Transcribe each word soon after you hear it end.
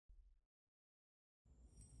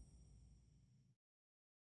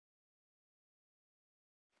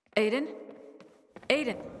Aiden?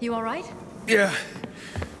 Aiden, you all right? Yeah,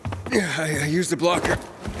 I used the blocker.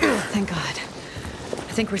 Thank God.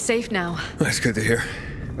 I think we're safe now. That's good to hear.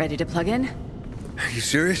 Ready to plug in? Are you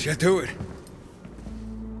serious? Yeah, do it.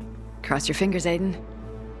 Cross your fingers, Aiden.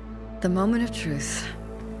 The moment of truth.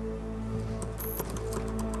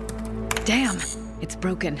 Damn, it's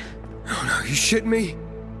broken. Oh no, you shitting me?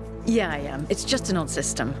 Yeah, I am. It's just an old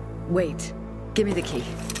system. Wait, give me the key.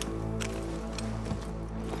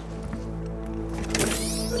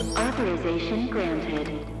 Authorization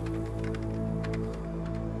granted.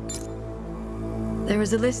 There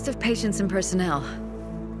is a list of patients and personnel.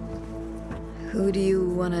 Who do you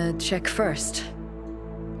want to check first?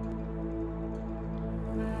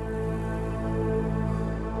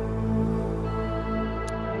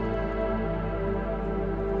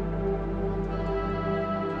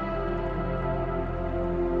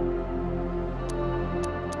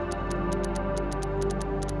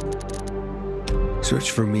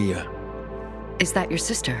 Search for Mia. Is that your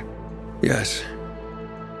sister? Yes.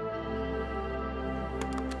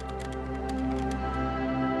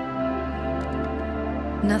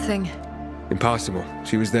 Nothing. Impossible.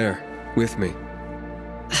 She was there, with me.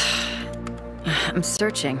 I'm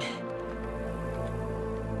searching.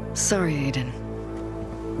 Sorry, Aiden.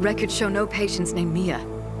 Records show no patients named Mia.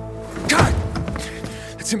 God!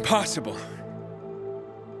 It's impossible.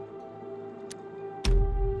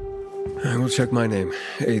 I will check my name.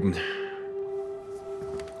 Aiden.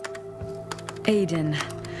 Aiden.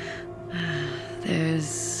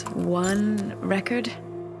 There's one record.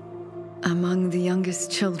 Among the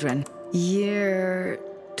youngest children. Year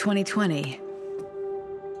 2020.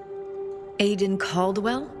 Aiden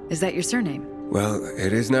Caldwell? Is that your surname? Well,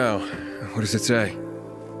 it is now. What does it say?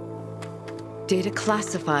 Data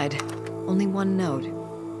classified. Only one note.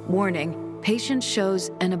 Warning, patient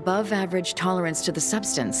shows an above-average tolerance to the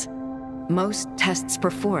substance. Most tests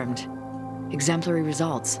performed. Exemplary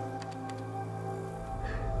results.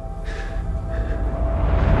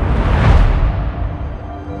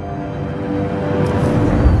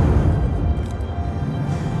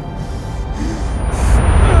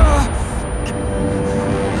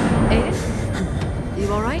 Aiden?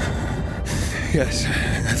 You all right? Yes,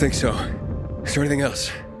 I think so. Is there anything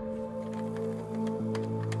else?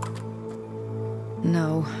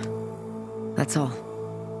 No. That's all.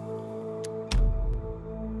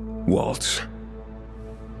 Waltz.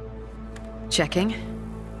 Checking.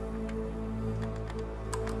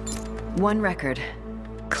 One record.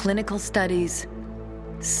 Clinical studies.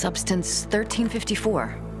 Substance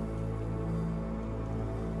 1354.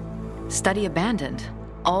 Study abandoned.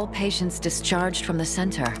 All patients discharged from the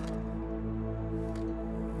center.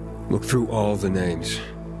 Look through all the names.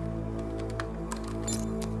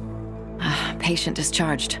 Patient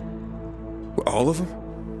discharged. All of them?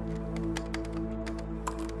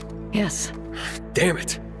 Yes. Damn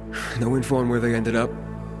it. No info on where they ended up?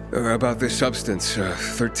 Or about this substance,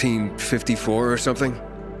 1354 or something?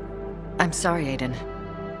 I'm sorry, Aiden.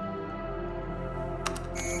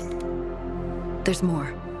 There's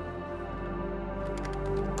more.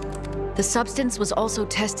 The substance was also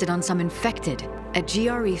tested on some infected at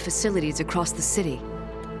GRE facilities across the city.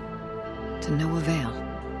 To no avail.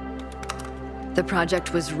 The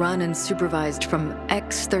project was run and supervised from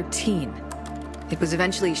X-13. It was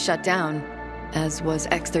eventually shut down, as was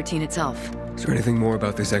X-13 itself. Is there anything more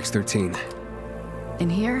about this X-13? In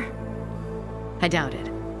here? I doubt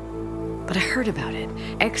it. But I heard about it.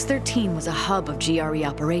 X-13 was a hub of GRE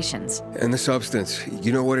operations. And the substance,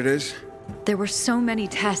 you know what it is? There were so many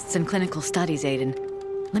tests and clinical studies, Aiden.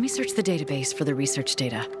 Let me search the database for the research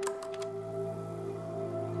data.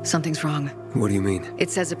 Something's wrong. What do you mean? It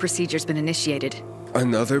says a procedure's been initiated.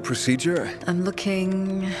 Another procedure? I'm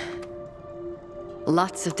looking...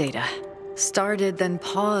 Lots of data. Started, then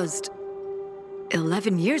paused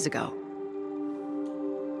 11 years ago.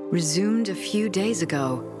 Resumed a few days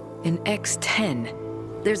ago in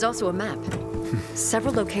X-10. There's also a map.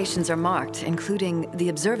 Several locations are marked, including the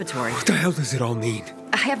observatory. What the hell does it all mean?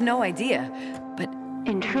 I have no idea, but...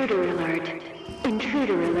 Intruder alert.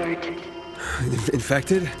 Intruder alert.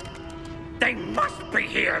 Infected? They must be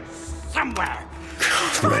here somewhere.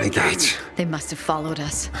 Renegades. They must have followed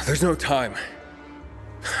us. There's no time.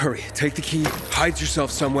 Hurry, take the key, hide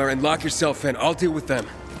yourself somewhere, and lock yourself in. I'll deal with them.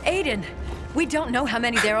 Aiden, we don't know how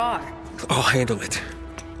many there are. I'll handle it.